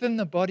within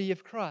the body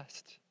of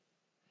Christ.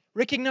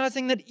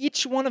 Recognizing that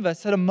each one of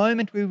us had a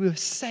moment where we were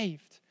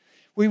saved.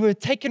 We were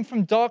taken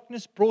from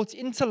darkness, brought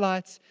into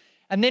light,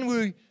 and then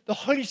the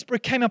Holy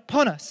Spirit came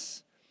upon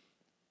us.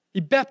 He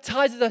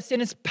baptizes us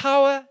in His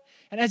power,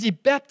 and as He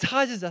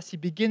baptizes us, He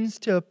begins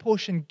to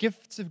apportion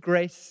gifts of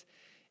grace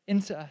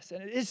into us.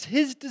 And it is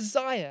His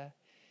desire,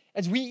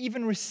 as we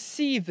even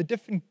receive the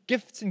different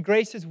gifts and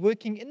graces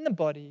working in the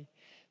body,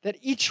 that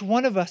each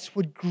one of us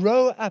would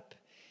grow up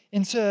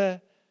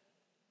into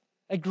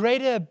a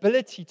greater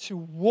ability to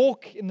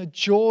walk in the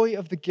joy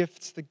of the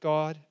gifts that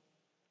God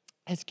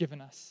has given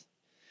us.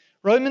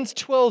 Romans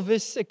 12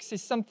 verse 6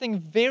 is something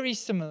very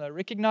similar,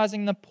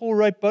 recognizing that Paul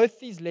wrote both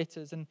these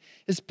letters and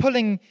is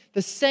pulling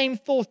the same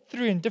thought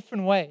through in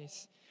different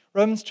ways.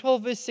 Romans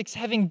 12 verse 6,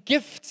 having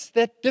gifts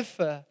that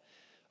differ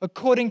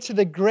according to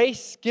the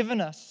grace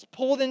given us.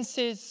 Paul then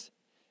says,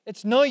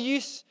 it's no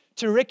use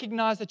to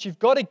recognize that you've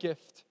got a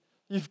gift.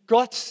 You've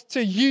got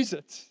to use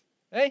it.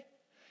 Eh?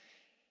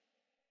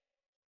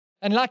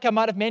 And like I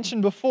might have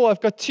mentioned before,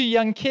 I've got 2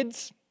 young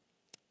kids.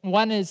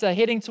 One is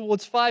heading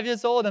towards 5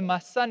 years old, and my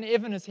son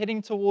Evan is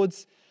heading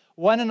towards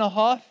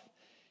 1.5.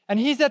 And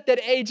he's at that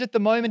age at the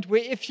moment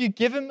where if you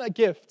give him a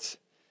gift,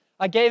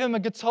 I gave him a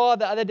guitar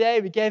the other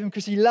day. We gave him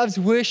because he loves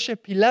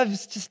worship. He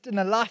loves just in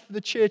the life of the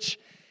church.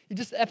 He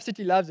just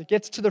absolutely loves it.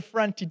 Gets to the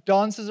front. He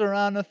dances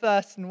around with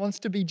us and wants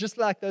to be just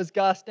like those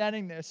guys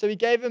standing there. So we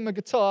gave him a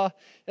guitar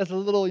as a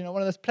little,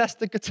 one of those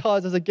plastic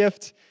guitars as a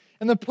gift.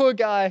 And the poor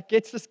guy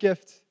gets this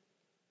gift.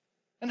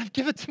 And I've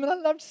given it to him,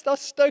 and I'm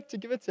just stoked to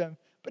give it to him.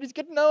 But he's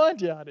got no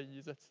idea how to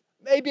use it.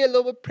 Maybe a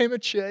little bit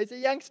premature. He's a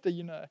youngster,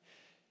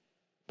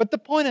 But the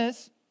point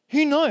is,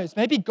 who knows?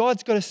 Maybe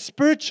God's got a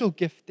spiritual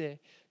gift there.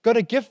 Got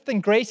a gift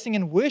in gracing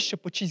and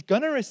worship, which he's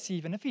going to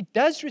receive. And if he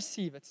does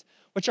receive it,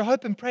 which I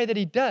hope and pray that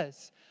he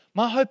does,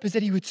 my hope is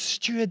that he would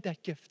steward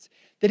that gift,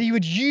 that he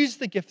would use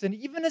the gift. And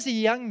even as a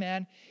young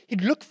man,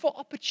 he'd look for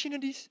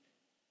opportunities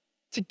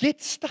to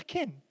get stuck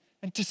in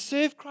and to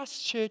serve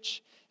Christ's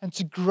church and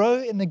to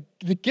grow in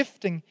the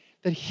gifting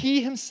that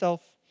he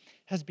himself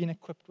has been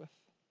equipped with.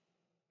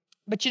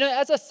 But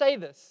as I say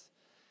this,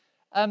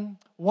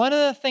 one of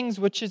the things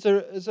which is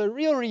a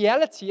real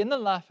reality in the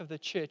life of the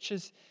church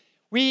is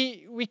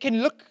we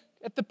can look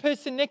at the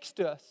person next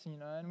to us,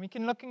 and we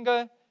can look and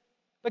go,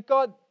 but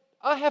God,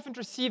 I haven't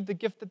received the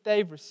gift that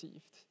they've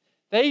received.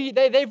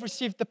 They've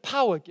received the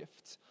power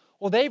gift,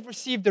 or they've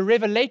received a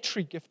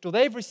revelatory gift, or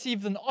they've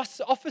received an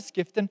office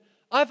gift, and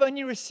I've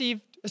only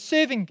received a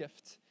serving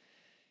gift.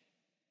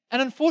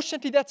 And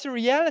unfortunately, that's a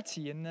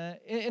reality in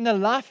the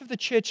life of the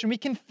church. And we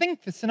can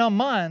think this in our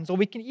minds, or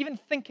we can even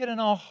think it in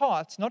our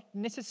hearts, not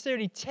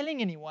necessarily telling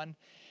anyone.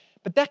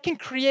 But that can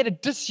create a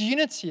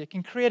disunity. It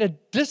can create a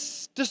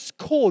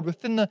discord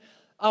within the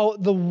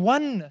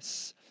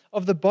oneness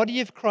of the body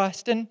of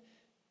Christ. And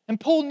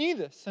Paul knew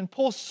this, and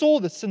Paul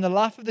saw this in the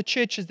life of the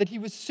churches that he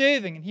was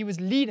serving, and he was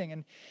leading,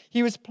 and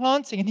he was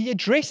planting. And he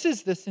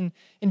addresses this in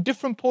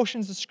different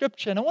portions of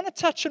Scripture. And I want to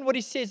touch on what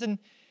he says in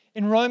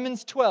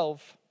Romans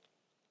 12.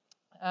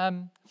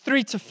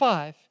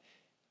 3-5,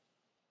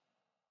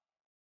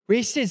 where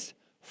he says,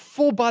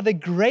 "For by the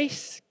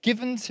grace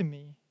given to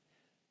me,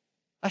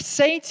 I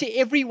say to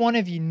every one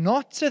of you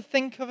not to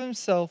think of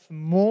himself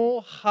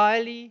more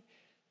highly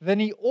than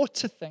he ought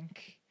to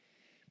think,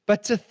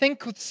 but to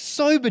think with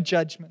sober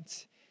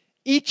judgment,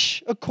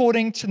 each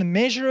according to the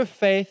measure of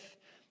faith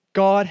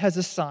God has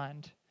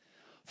assigned.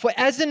 For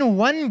as in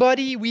one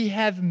body we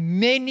have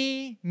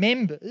many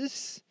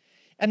members,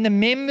 and the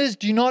members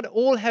do not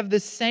all have the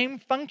same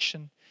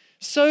function,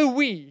 so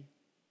we,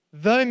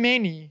 though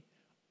many,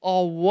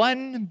 are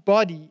one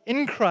body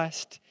in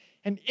Christ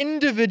and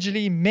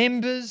individually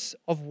members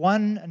of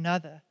one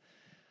another."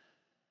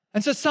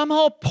 And so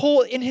somehow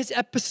Paul, in his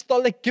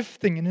apostolic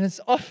gifting, in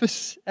his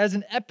office as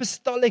an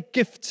apostolic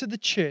gift to the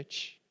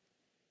church,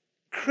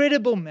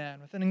 incredible man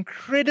with an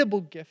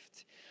incredible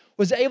gift,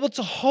 was able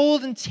to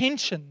hold in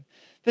tension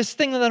this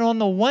thing that on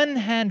the one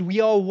hand we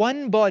are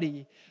one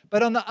body,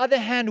 but on the other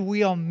hand,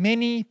 we are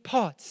many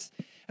parts.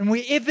 And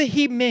wherever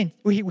he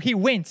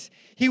went,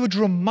 he would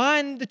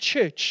remind the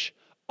church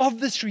of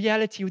this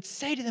reality. He would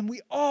say to them,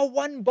 we are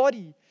one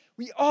body.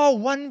 We are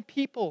one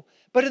people.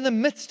 But in the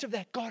midst of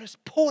that, God has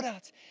poured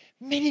out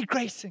many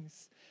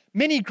graces,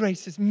 many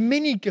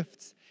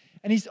gifts.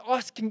 And he's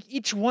asking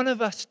each one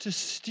of us to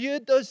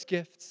steward those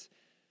gifts.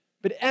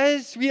 But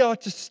as we are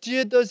to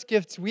steward those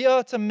gifts, we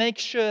are to make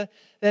sure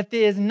that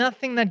there is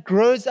nothing that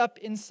grows up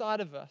inside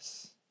of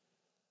us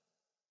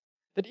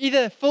that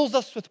either fills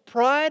us with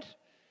pride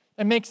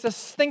and makes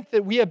us think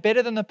that we are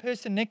better than the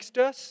person next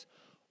to us,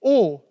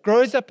 or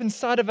grows up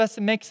inside of us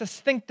and makes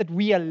us think that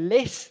we are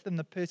less than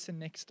the person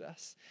next to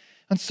us.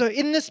 And so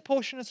in this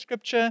portion of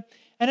Scripture,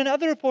 and in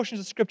other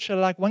portions of Scripture,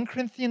 like 1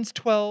 Corinthians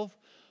 12,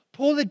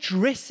 Paul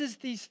addresses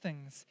these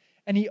things,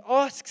 and he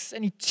asks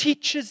and he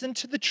teaches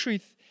into the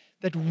truth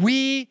that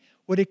we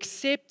would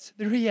accept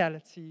the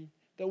reality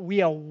that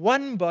we are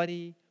one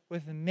body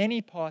with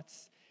many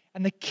parts.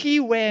 And the key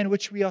way in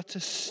which we are to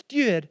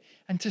steward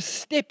and to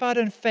step out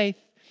in faith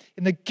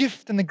in the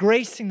gift and the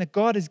gracing that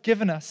God has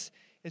given us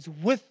is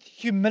with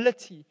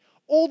humility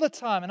all the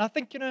time. And I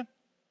think,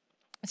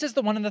 this is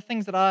one of the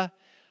things that I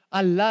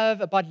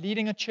love about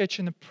leading a church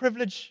and the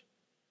privilege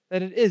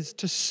that it is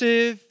to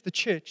serve the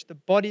church, the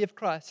body of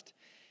Christ,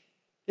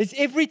 is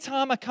every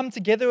time I come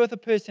together with a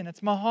person,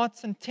 it's my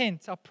heart's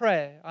intent, I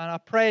pray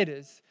it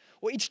is,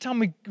 or each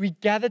time we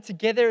gather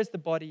together as the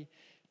body,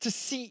 to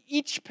see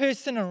each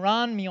person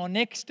around me or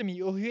next to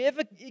me or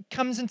whoever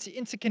comes into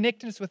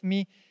interconnectedness with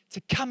me to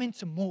come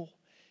into more,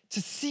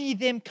 to see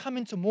them come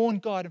into more in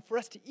God, and for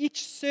us to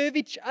each serve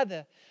each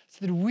other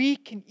so that we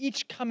can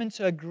each come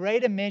into a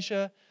greater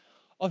measure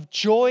of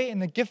joy in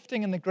the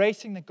gifting and the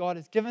gracing that God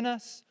has given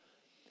us,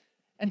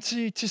 and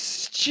to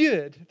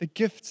steward the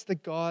gifts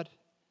that God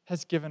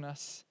has given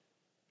us,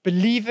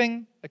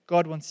 believing that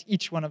God wants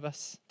each one of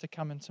us to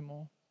come into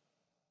more.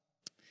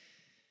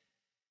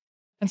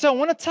 And so I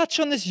want to touch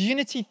on this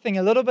unity thing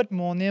a little bit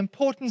more and the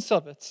importance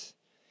of it.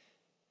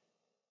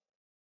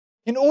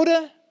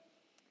 The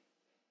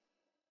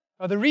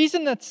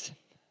reason that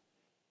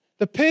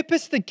The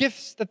purpose, the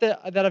gifts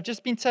that I've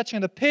just been touching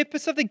on, the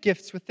purpose of the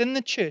gifts within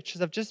the church,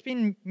 as I've just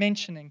been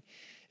mentioning,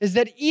 is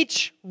that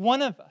each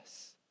one of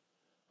us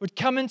would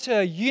come into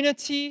a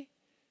unity,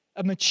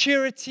 a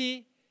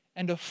maturity,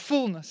 and a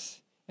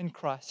fullness in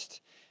Christ.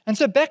 And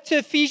so back to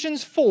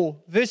Ephesians 4,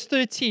 verse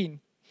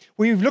 13,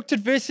 where we've looked at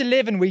verse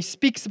 11, where he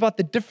speaks about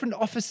the different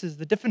offices,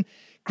 the different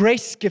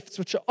grace gifts,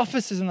 which are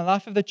offices in the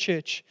life of the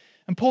church.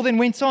 And Paul then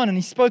went on and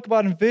he spoke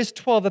about in verse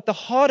 12 that the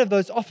heart of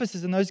those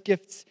offices and those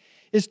gifts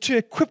is to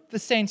equip the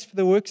saints for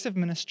the works of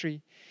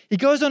ministry. He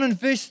goes on in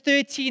verse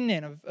 13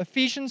 then of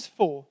Ephesians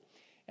 4,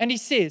 and he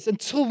says,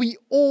 until we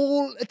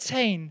all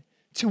attain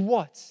to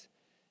what?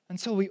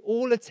 Until we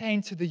all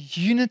attain to the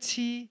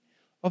unity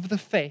of the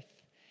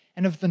faith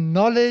and of the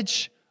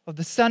knowledge of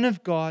the Son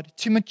of God,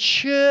 to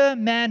mature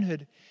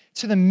manhood,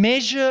 to the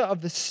measure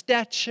of the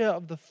stature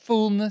of the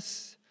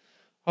fullness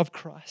of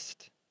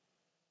Christ.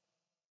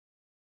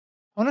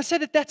 I want to say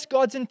that that's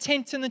God's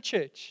intent in the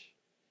church.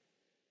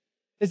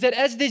 Is that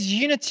as there's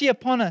unity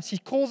upon us, He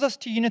calls us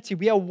to unity.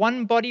 We are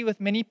one body with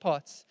many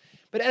parts.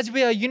 But as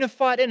we are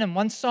unified in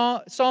Him,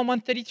 Psalm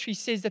 133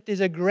 says that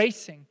there's a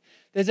gracing.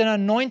 There's an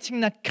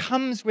anointing that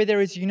comes where there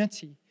is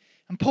unity.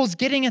 And Paul's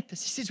getting at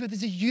this. He says where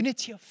there's a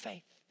unity of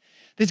faith,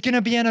 there's going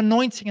to be an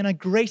anointing and a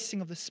gracing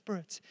of the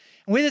Spirit.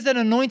 And where there's an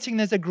anointing,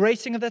 there's a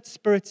gracing of that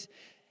Spirit.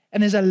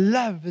 And there's a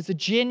love, there's a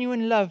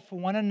genuine love for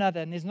one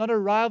another. And there's not a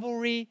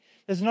rivalry.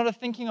 There's not a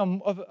thinking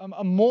of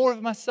a more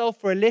of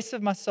myself or a less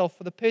of myself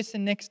for the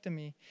person next to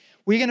me.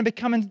 We're going to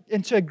become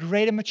into a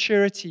greater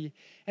maturity.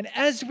 And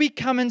as we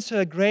come into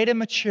a greater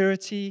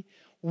maturity,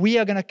 we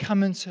are going to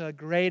come into a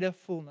greater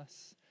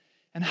fullness.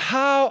 And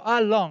how I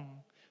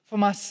long for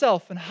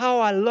myself and how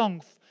I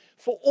long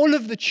for all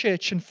of the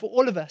church and for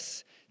all of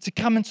us to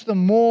come into the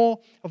more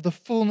of the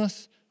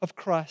fullness of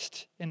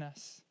Christ in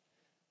us.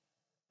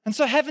 And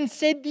so having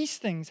said these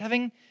things,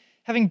 having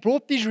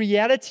brought these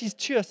realities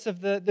to us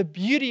of the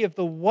beauty of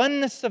the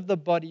oneness of the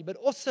body, but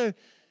also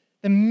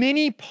the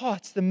many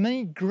parts, the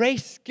many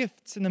grace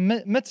gifts in the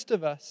midst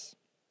of us,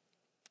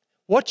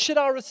 what should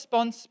our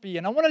response be?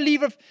 And I want to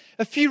leave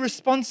a few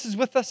responses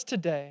with us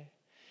today.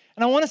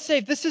 And I want to say,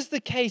 if this is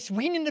the case,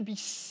 we need to be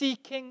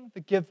seeking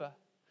the giver.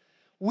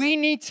 We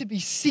need to be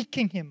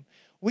seeking Him.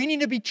 We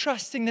need to be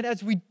trusting that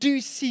as we do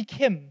seek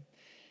Him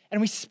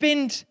and we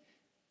spend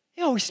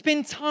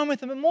time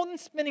with Him, and more than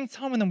spending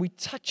time with Him, we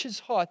touch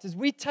His heart. As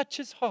we touch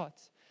His heart,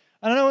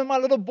 I don't know, when my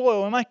little boy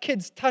or when my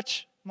kids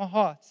touch my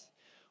heart,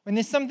 when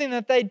there's something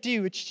that they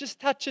do which just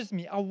touches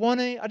me,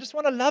 I just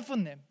want to love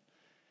on them.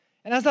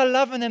 And as I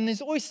love on them,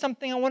 there's always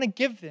something I want to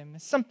give them.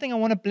 There's something I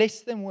want to bless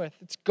them with.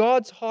 It's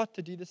God's heart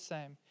to do the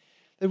same.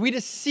 That we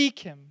just seek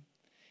Him.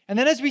 And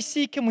then as we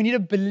seek Him, we need to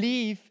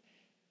believe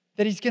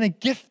that He's going to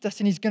gift us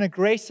and He's going to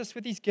grace us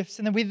with His gifts.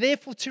 And then we're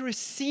therefore to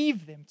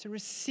receive them, to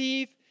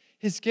receive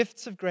His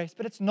gifts of grace.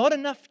 But it's not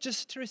enough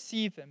just to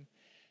receive them.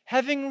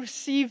 Having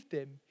received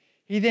them,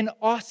 He then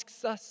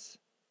asks us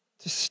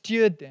to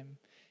steward them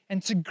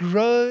and to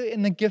grow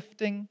in the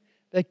gifting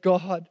that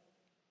God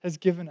has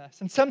given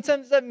us. And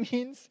sometimes that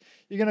means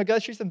you're going to go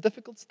through some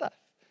difficult stuff,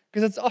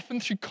 because it's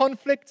often through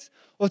conflict,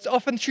 or it's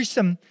often through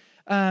some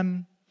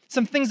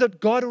things that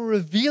God will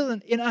reveal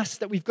in us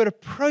that we've got to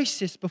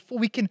process before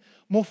we can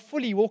more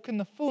fully walk in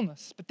the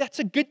fullness. But that's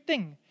a good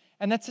thing.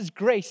 And that's His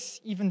grace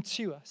even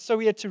to us. So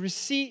we are to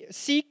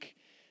seek,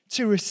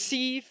 to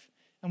receive,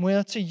 and we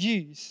are to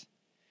use.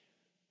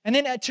 And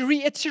then to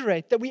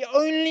reiterate that we're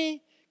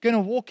only going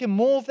to walk in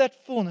more of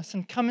that fullness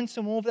and come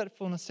into more of that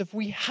fullness if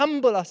we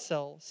humble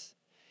ourselves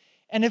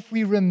and if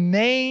we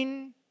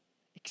remain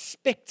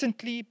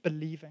expectantly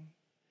believing.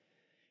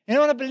 You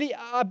know what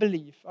I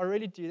believe, I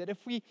really do, that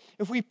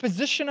if we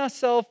position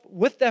ourselves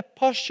with that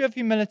posture of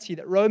humility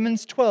that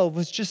Romans 12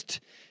 was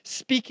just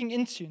speaking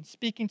into and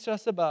speaking to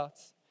us about,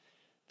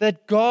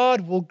 that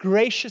God will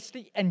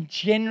graciously and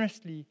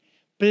generously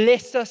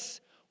bless us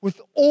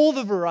with all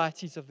the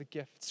varieties of the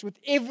gifts, with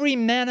every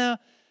manner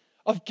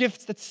of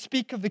gifts that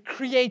speak of the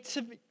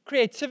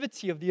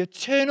creativity of the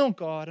eternal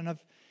God and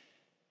of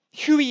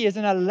who He is,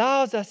 and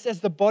allows us as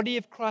the body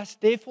of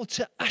Christ, therefore,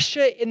 to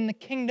usher in the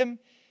kingdom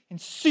in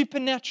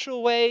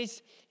supernatural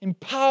ways, in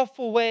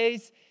powerful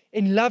ways,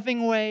 in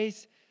loving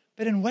ways,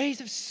 but in ways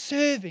of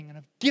serving and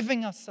of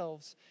giving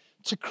ourselves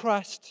to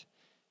Christ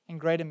in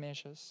greater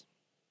measures.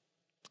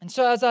 And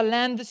so as I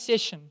land this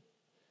session,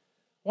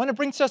 I want to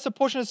bring to us a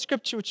portion of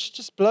Scripture which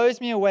just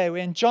blows me away.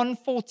 Where in John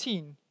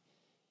 14,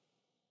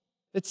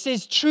 it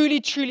says, truly,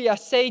 truly, I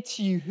say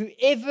to you,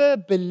 whoever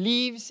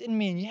believes in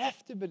me, and you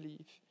have to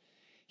believe,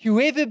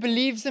 whoever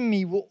believes in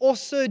me will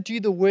also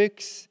do the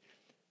works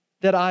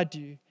that I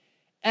do.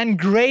 And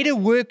greater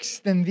works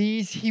than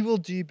these He will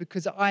do,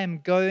 because I am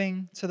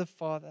going to the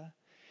Father.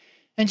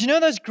 And you know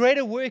those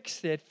greater works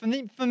there?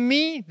 For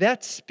me,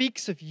 that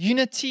speaks of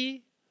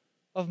unity,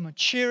 of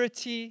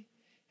maturity,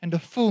 and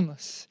of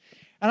fullness.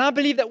 And I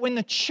believe that when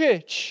the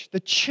church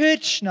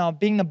now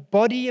being the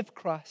body of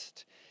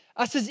Christ,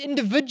 us as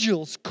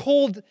individuals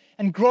called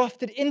and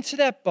grafted into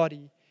that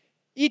body,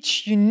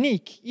 each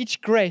unique,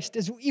 each graced,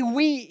 as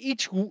we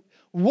each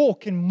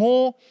walk in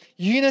more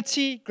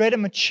unity, greater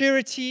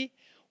maturity,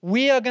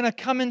 we are going to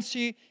come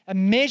into a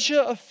measure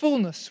of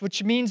fullness,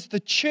 which means the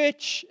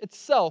church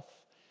itself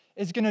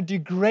is going to do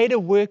greater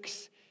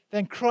works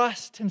than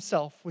Christ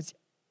himself was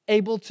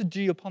able to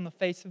do upon the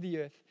face of the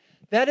earth.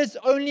 That is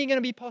only going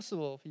to be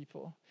possible,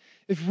 people,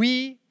 if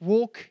we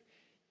walk,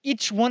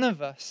 each one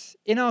of us,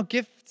 in our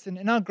gifts and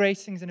in our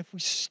gracings, and if we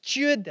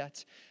steward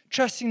that,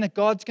 trusting that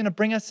God's going to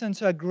bring us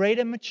into a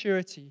greater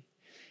maturity.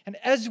 And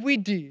as we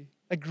do,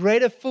 a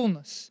greater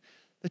fullness,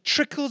 the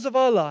trickles of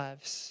our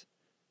lives,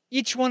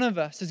 each one of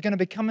us is going to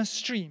become a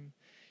stream.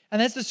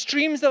 And as the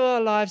streams of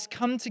our lives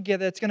come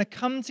together, it's going to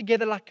come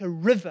together like a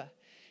river.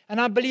 And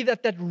I believe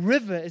that that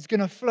river is going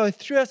to flow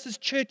through us as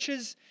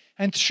churches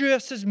and through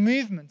us as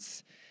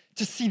movements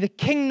to see the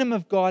kingdom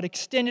of God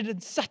extended in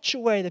such a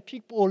way that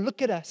people will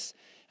look at us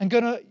and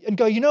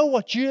go, you know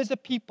what? You as a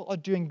people are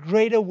doing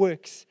greater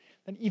works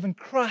than even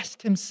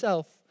Christ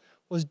himself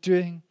was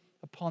doing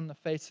upon the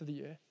face of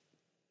the earth.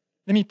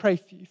 Let me pray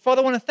for you.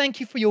 Father, I want to thank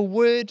you for your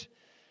word.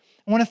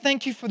 I want to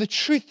thank you for the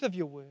truth of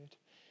your word.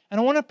 And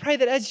I want to pray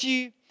that as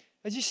you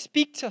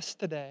speak to us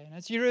today, and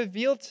as you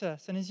reveal to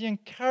us, and as you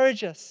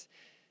encourage us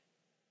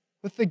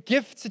with the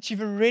gifts that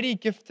you've already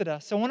gifted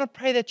us, I want to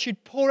pray that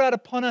you'd pour out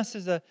upon us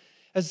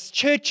as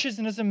churches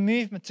and as a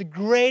movement a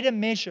greater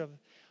measure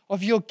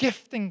of your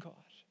gifting, God.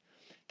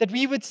 That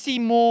we would see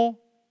more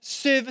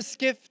service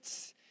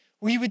gifts,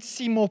 we would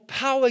see more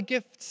power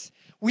gifts,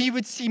 we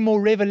would see more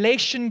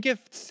revelation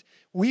gifts,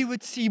 we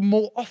would see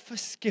more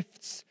office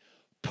gifts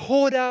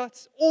poured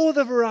out, all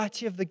the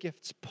variety of the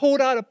gifts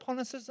poured out upon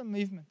us as a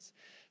movement,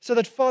 so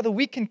that, Father,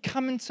 we can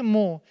come into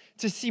more,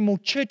 to see more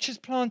churches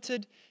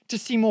planted, to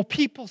see more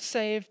people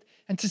saved,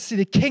 and to see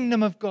the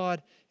kingdom of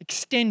God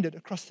extended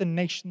across the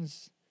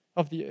nations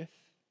of the earth.